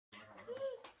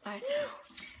I know.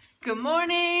 Good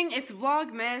morning, it's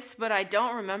Vlogmas, but I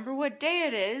don't remember what day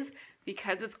it is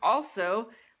because it's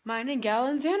also mine and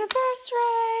Gallen's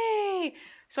anniversary.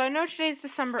 So I know today's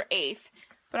December 8th,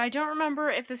 but I don't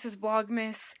remember if this is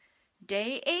Vlogmas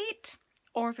day 8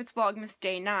 or if it's Vlogmas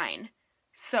day 9.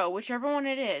 So whichever one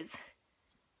it is,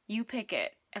 you pick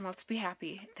it, and let's be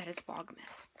happy that it's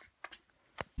Vlogmas.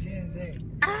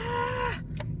 Ah!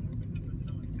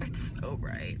 It's so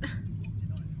bright.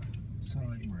 Sound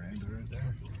like Miranda right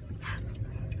there.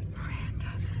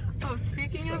 Miranda. Oh,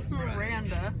 speaking of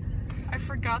Miranda, I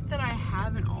forgot that I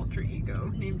have an alter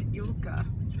ego named Ilka.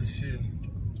 Is she?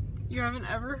 You haven't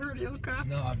ever heard Ilka?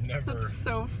 No, I've never. That's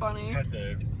so funny. Had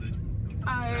the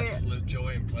absolute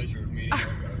joy and pleasure of meeting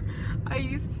Ilka.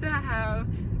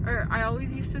 I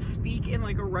always used to speak in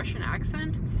like a Russian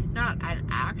accent. Not an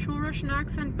actual Russian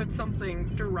accent, but something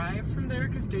derived from there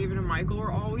because David and Michael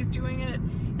were always doing it.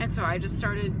 And so I just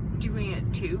started doing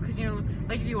it too, because you know,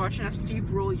 like if you watch enough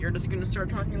Steve Rule, you're just going to start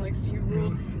talking like Steve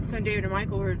Rule. So when David and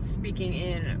Michael were speaking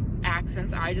in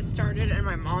accents, I just started, and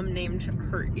my mom named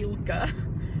her Ilka.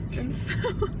 And so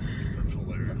That's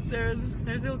hilarious.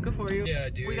 There's Ilka for you. Yeah,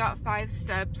 dude. We got 5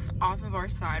 steps off of our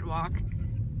sidewalk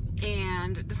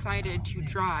and decided to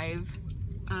drive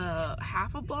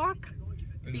half a block.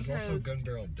 And there's also Gun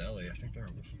Barrel Deli. I think they're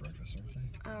open for breakfast, aren't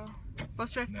they? Oh,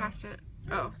 let's drive past it.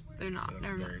 Oh, they're not.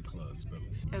 Never mind. Very close, but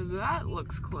That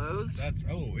looks closed. it's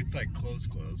like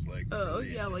closed, like. Oh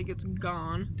yeah, like it's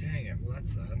gone. Dang it! Well,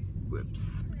 that's sad.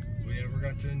 Whoops. We never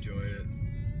got to enjoy it.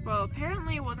 Well,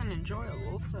 apparently it wasn't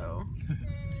enjoyable, so.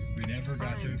 We never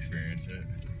got to experience it.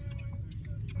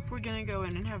 We're gonna go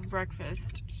in and have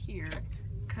breakfast here,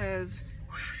 cause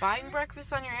buying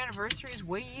breakfast on your anniversary is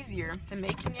way easier than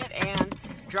making it, and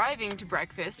driving to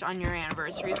breakfast on your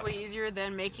anniversary is way easier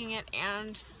than making it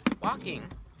and walking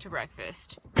to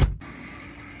breakfast.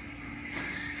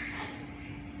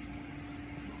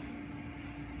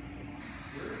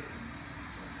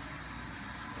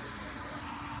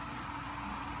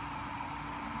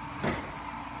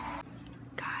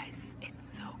 Guys,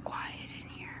 it's so quiet in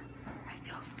here. I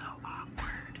feel so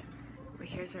awkward. But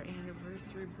here's our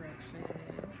anniversary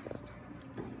breakfast.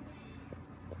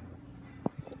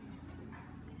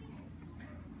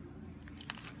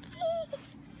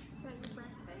 Is that your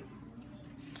breakfast?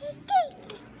 Good.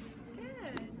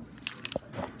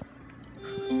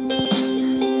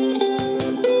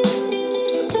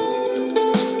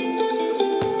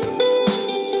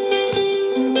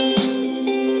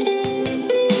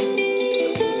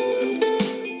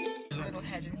 Little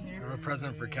head in here. I have a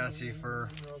present for Cassie for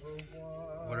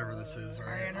whatever this is,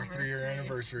 our 3-year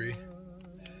anniversary.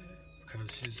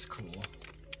 Because she's cool.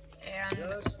 And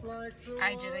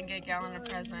I didn't get Gallen a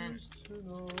present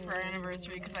for our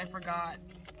anniversary because I forgot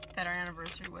that our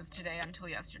anniversary was today until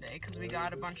yesterday, because we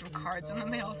got a bunch of cards in the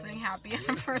mail saying happy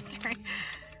anniversary.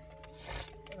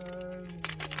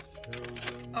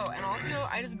 Oh, and also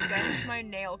I just bent my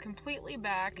nail completely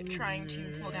back trying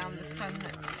to pull down the sun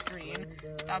screen.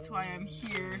 That's why I'm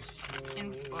here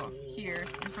in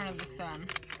front of the sun.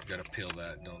 You gotta peel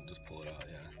that, don't just pull it out,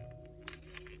 yeah.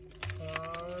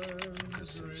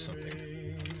 Because there's something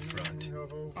in front.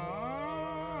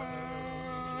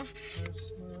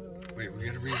 Wait, we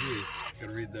gotta read these.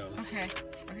 Gotta read those. Okay.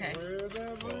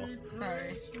 Well, Sorry.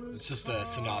 it's just a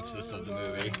synopsis of the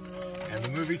movie. And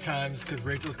the movie times, because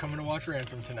Rachel's coming to watch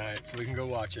Ransom tonight, so we can go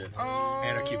watch it. Oh,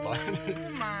 and a coupon. Oh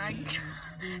my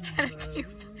god. And a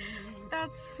coupon.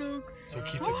 That's so cool. So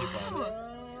keep the coupon.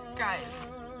 Guys,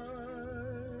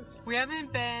 we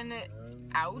haven't been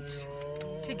out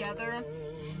together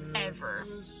ever.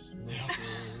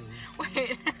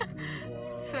 Wait.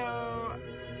 So,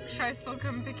 should I still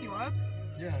come pick you up?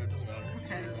 Yeah, it doesn't matter.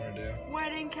 Okay. What do you want to do?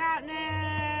 Wedding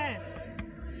Katniss!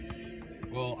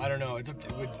 Well, I don't know. It's up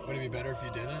to. Would it be better if you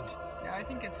didn't? Yeah, I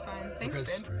think it's fine.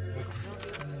 Thanks, babe.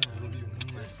 I love you.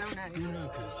 You're so nice. You know,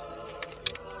 kiss.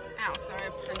 Ow, sorry, I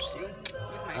punched you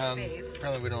with my face.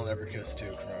 Apparently we don't ever kiss too,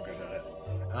 because we're not good at it.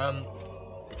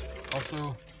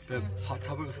 Also, the Hot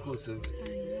Tub exclusive.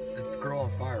 It's Girl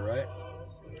on Fire, right?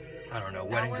 I don't know.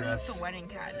 Wedding dress. That was the Wedding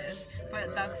Katniss,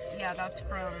 but that's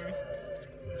from.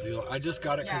 I just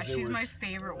got it Yeah, because she's my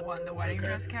favorite one, the Wedding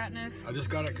Dress Katniss. I just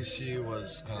got it because she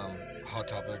was Hot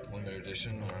Topic limited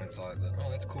edition, and I thought that, oh,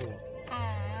 that's cool.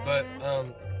 Aww. But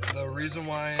the reason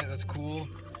why that's cool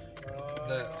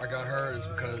that I got her is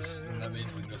because then that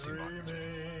means we can go see Rock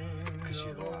because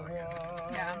she's alive again.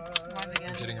 Yeah, she's alive again.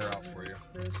 I'm getting her out for you,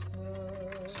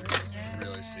 so you can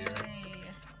really see her.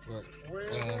 But,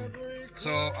 so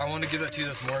I wanted to give that to you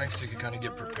this morning so you can kind of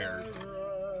get prepared.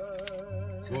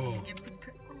 Whoa.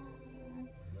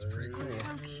 It's pretty cool.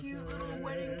 How cute little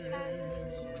wedding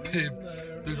Katniss is. Babe,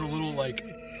 there's a little like,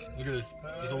 look at this.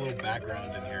 There's a little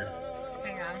background in here.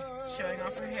 Hang on, showing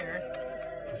off her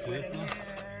hair. You see this stuff?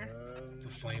 It's a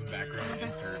flame background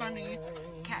That's insert. funny.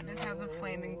 Katniss has a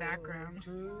flaming background.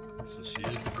 So she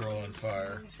is the girl on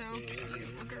fire. So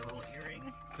cute. Look at her little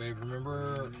earring. Babe,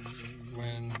 remember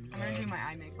when? I'm gonna do my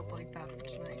eye makeup like that for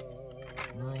tonight.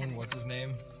 Remember when what's his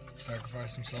name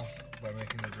sacrificed himself by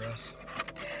making the dress?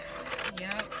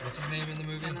 Yep. What's his name in the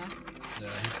movie? Senna. Yeah,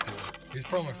 he's cool. He's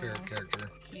probably my favorite character.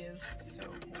 He is so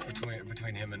cool.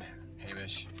 Between him and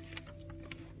Hamish.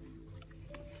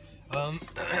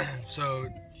 So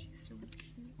She's so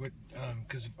cute. what?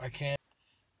 Cause I can't.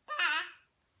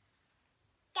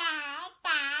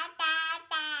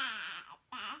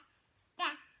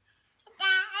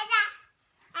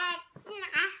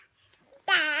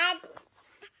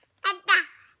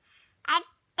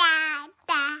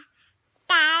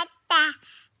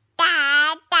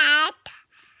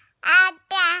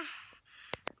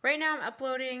 Right now I'm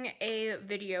uploading a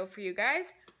video for you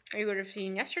guys, or you would have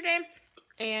seen yesterday,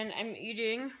 and I'm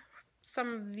eating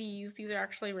some of these. These are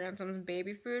actually Ransom's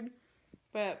baby food,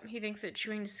 but he thinks that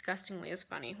chewing disgustingly is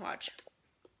funny. Watch.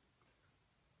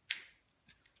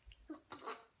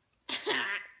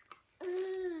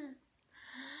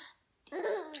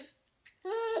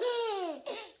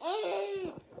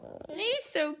 He's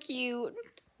so cute.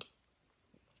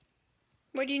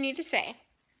 What do you need to say?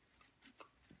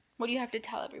 What do you have to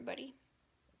tell everybody?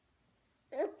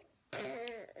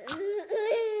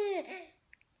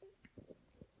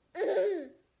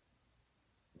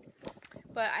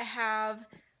 But I have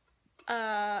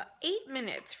 8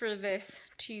 minutes for this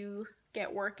to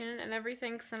get working and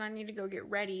everything, so then I need to go get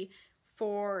ready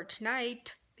for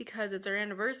tonight because it's our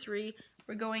anniversary.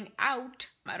 We're going out.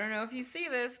 I don't know if you see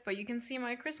this, but you can see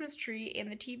my Christmas tree in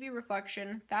the TV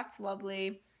reflection. That's lovely.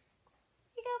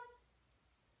 Here you go.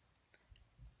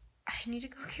 I need to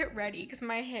go get ready because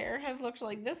my hair has looked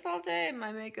like this all day and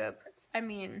my makeup, I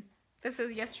mean, this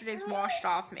is yesterday's washed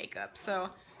off makeup, so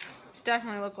it's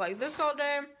definitely looked like this all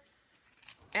day.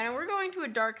 And we're going to a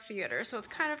dark theater, so it's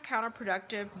kind of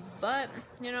counterproductive, but,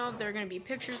 you know, there are going to be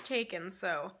pictures taken,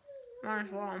 so might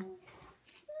as well.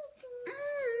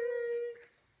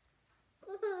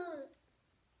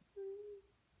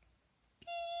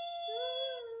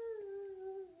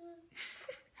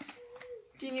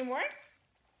 Do you need more?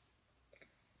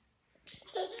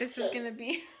 This is gonna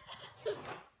be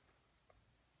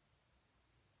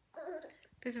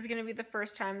the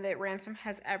first time that Ransom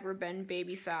has ever been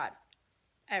babysat.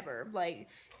 Ever. Like,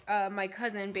 my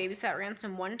cousin babysat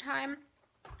Ransom one time,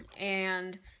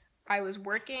 and I was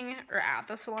working, or at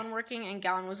the salon working, and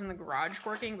Gallen was in the garage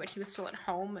working, but he was still at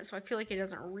home, so I feel like it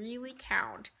doesn't really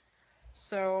count.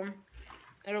 So,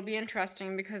 it'll be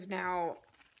interesting because now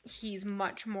he's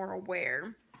much more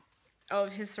aware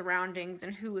of his surroundings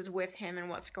and who is with him and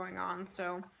what's going on,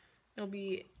 so it'll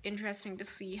be interesting to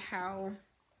see how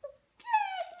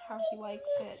he likes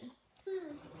it.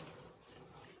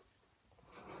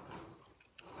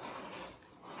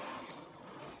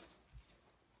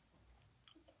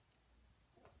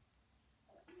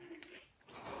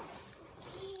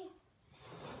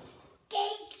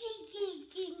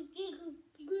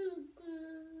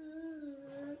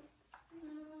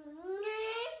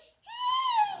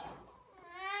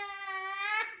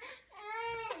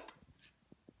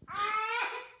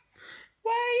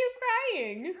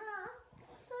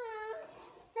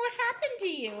 What happened to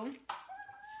you?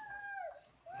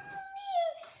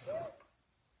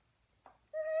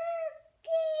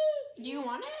 Do you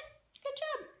want it? Good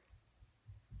job.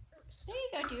 There you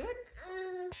go, dude.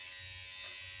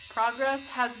 Progress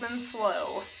has been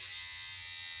slow,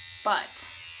 but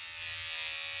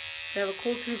they have a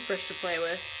cool toothbrush to play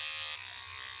with.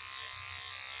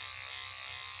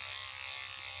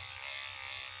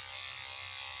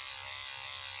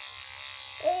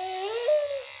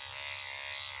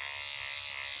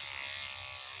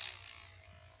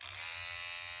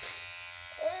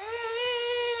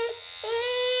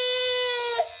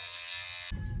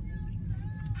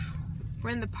 We're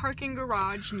in the parking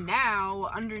garage now,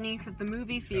 underneath at the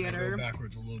movie theater. Go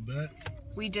backwards a little bit.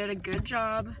 We did a good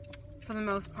job, for the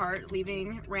most part,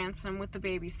 leaving Ransom with the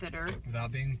babysitter.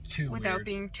 Without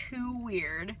being too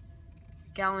weird.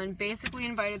 Gallen basically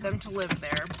invited them to live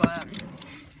there, but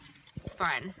it's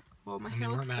fine. Well, my hair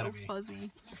looks so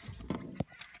fuzzy.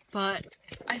 But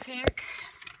I think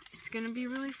it's gonna be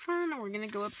really fun. We're gonna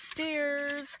go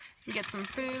upstairs and get some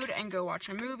food and go watch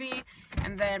a movie,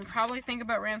 and then probably think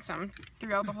about Ransom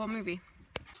throughout the whole movie.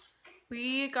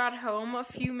 We got home a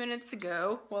few minutes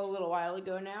ago, well, a little while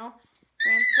ago now.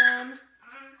 Ransom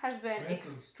has been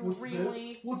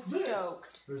extremely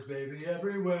stoked. There's baby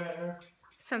everywhere.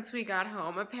 Since we got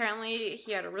home. Apparently,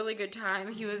 he had a really good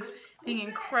time. He was being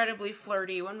incredibly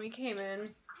flirty when we came in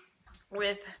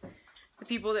with the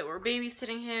people that were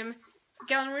babysitting him.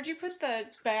 Gallen, where'd you put the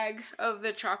bag of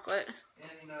the chocolate?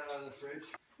 In the fridge.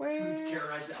 Where?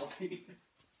 Terrorize Alfie.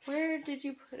 Where did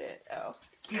you put it? Oh.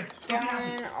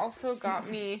 Gallen also got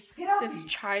me this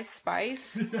chai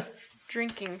spice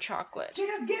drinking chocolate.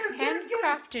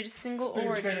 Handcrafted, single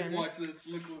origin. Watch this.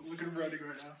 Look at him running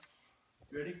right now.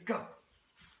 Ready? Go.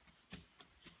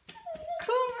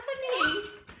 Cool running.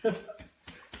 Good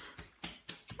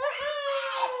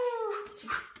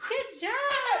job.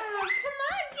 Come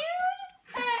on,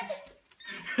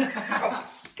 dude.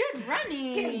 Good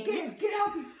running. Get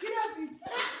out me.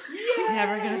 He's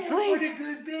never gonna sleep. What a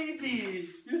good baby.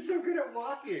 You're so good at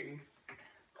walking.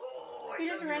 Oh,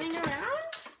 You're just running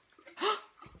around?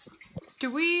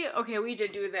 Okay, we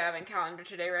did do the advent calendar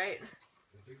today, right? I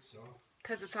think so.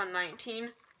 Because it's on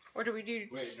 19. Or do we do...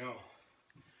 Wait, no.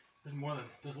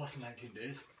 There's less than 19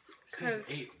 days. It's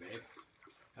 8, babe.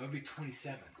 That would be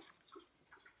 27.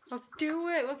 Let's do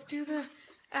it. Let's do the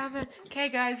advent... Okay,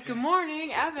 guys, good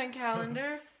morning. Advent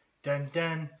calendar. Dun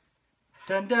dun.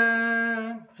 Dun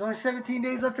dun. There's only 17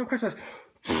 days left till Christmas.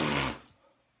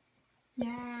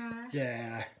 Yeah.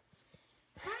 Yeah.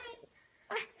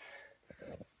 Hi.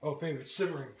 Oh, babe, it's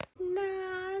simmering. No,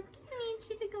 I need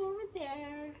you to go over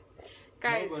there.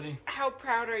 Guys, Nobody. How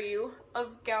proud are you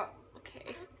of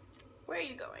Okay. Where are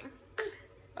you going?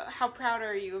 How proud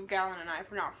are you of Gallen and I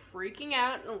for not freaking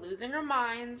out and losing our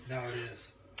minds? No, it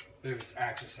is. Babe, it's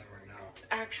actually simmering now. It's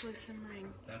actually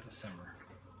simmering. That's a simmer.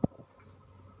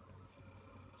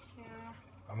 Yeah.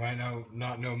 I might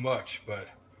not know much, but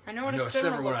I know what a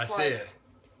simmer when I looks see like. it.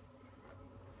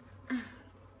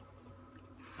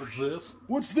 What's this?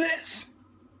 What's this?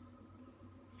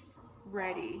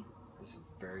 Ready. This is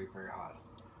very, very hot.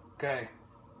 Okay,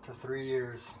 to 3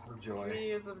 years of joy. 3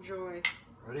 years of joy.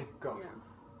 Ready? Go.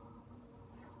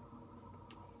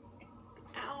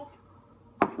 Yeah. Ow.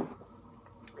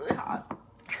 Really hot.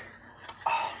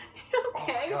 Okay. Oh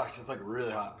my gosh, it's like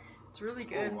really hot. It's really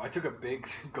good. Oh, I took a big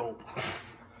gulp.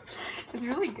 It's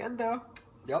really good though.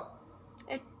 Yep.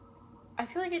 I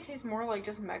feel like it tastes more like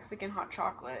just Mexican hot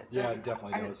chocolate. Yeah, it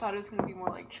definitely I does. thought it was going to be more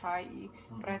like chai-y,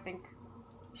 but I think...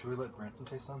 Should we let Ransom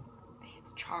taste some?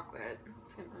 It's chocolate.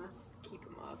 It's going to keep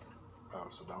him up. Oh,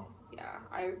 so don't. Yeah,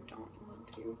 I don't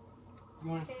want to. You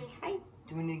want to... Say hi.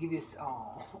 Do we need to give you a...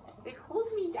 Oh. Say,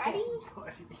 hold me, Daddy.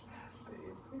 Buddy.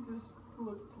 Babe, you just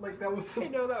look like that was... I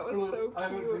know, that was so cute. I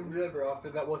haven't seen Deborah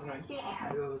often. That wasn't a...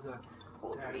 Yeah, it was a...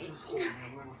 Hold Dad, me. just hold me.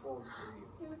 I'm going to fall asleep.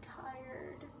 You're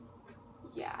tired.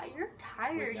 Yeah, you're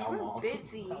tired. Wait, now, you were Mom.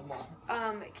 busy. Now,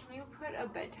 Mom. Can you put a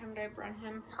bedtime diaper on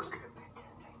him? Let's go get a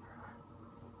bedtime diaper.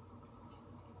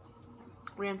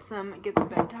 Ransom gets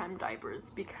bedtime diapers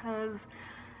because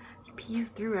he pees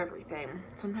through everything.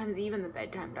 Sometimes even the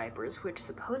bedtime diapers, which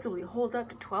supposedly hold up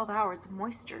to 12 hours of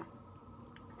moisture.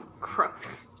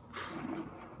 Gross.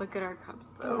 Look at our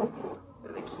cups, though.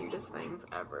 They're the cutest things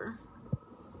ever.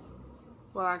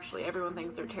 Well, actually, everyone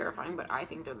thinks they're terrifying, but I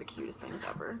think they're the cutest things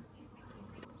ever.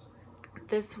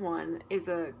 This one is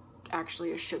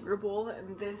actually a sugar bowl,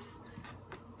 and this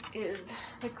is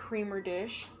the creamer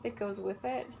dish that goes with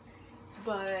it.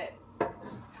 But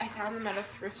I found them at a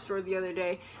thrift store the other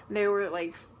day, and they were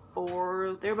like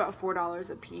they're about $4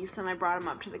 a piece, and I brought them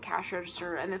up to the cash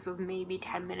register, and this was maybe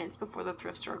 10 minutes before the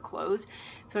thrift store closed.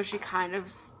 So she kind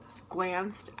of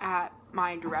glanced at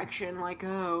my direction like,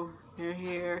 oh, you're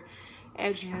here.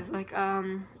 And she was like,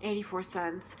 84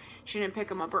 cents. She didn't pick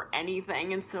them up or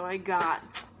anything, and so I got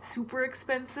super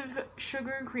expensive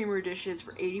sugar and creamer dishes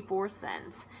for 84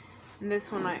 cents. And this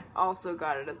one I also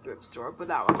got at a thrift store, but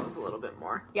that one was a little bit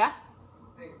more. Yeah?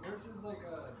 Hey, where's his, like,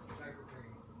 diaper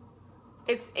cream?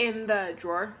 It's in the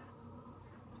drawer.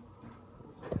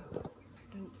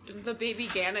 The Baby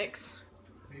Gannix.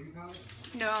 Baby powder?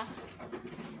 No.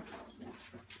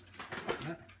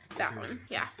 That one,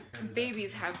 yeah.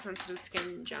 Babies have sensitive skin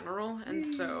in general, and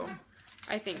so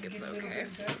I think it's okay.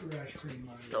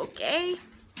 It's okay.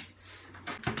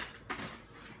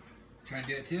 Trying to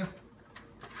get it too?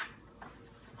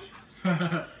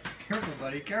 Careful,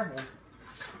 buddy, careful.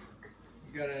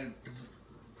 You gotta,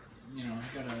 what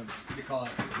do you call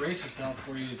it? Brace yourself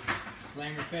before you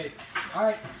slam your face.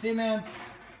 Alright, see you, man.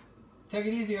 Take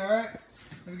it easy, alright?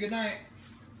 Have a good night.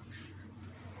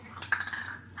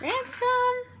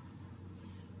 Ransom!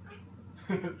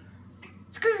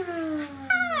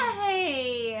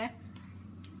 Hi!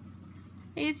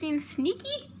 Are you just being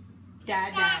sneaky?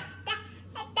 Dada.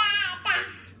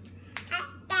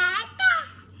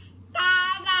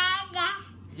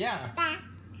 Yeah.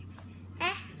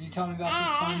 You tell me about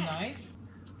your fun night?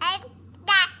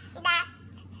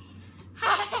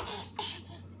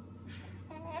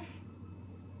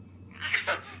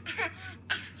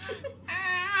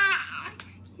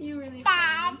 You really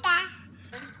funny.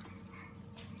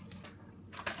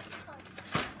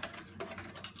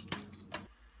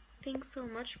 Thanks so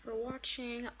much for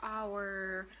watching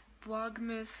our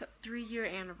Vlogmas 3-year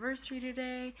anniversary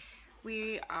today.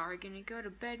 We are gonna go to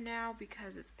bed now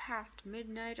because it's past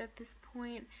midnight at this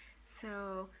point.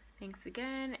 So thanks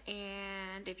again,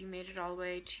 and if you made it all the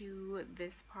way to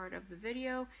this part of the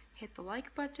video, hit the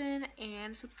like button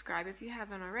and subscribe if you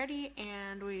haven't already,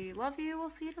 and we love you. We'll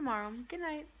see you tomorrow. Good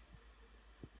night.